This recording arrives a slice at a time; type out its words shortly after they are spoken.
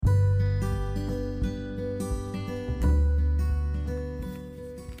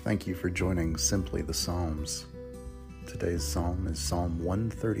Thank you for joining Simply the Psalms. Today's psalm is Psalm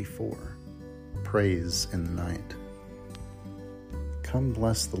 134, Praise in the Night. Come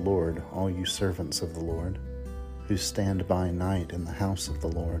bless the Lord, all you servants of the Lord, who stand by night in the house of the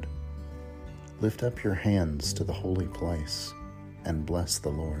Lord. Lift up your hands to the holy place, and bless the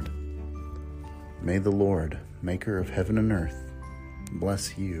Lord. May the Lord, maker of heaven and earth,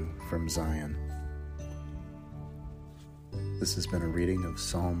 bless you from Zion. This has been a reading of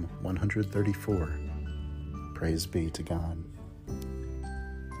Psalm 134. Praise be to God.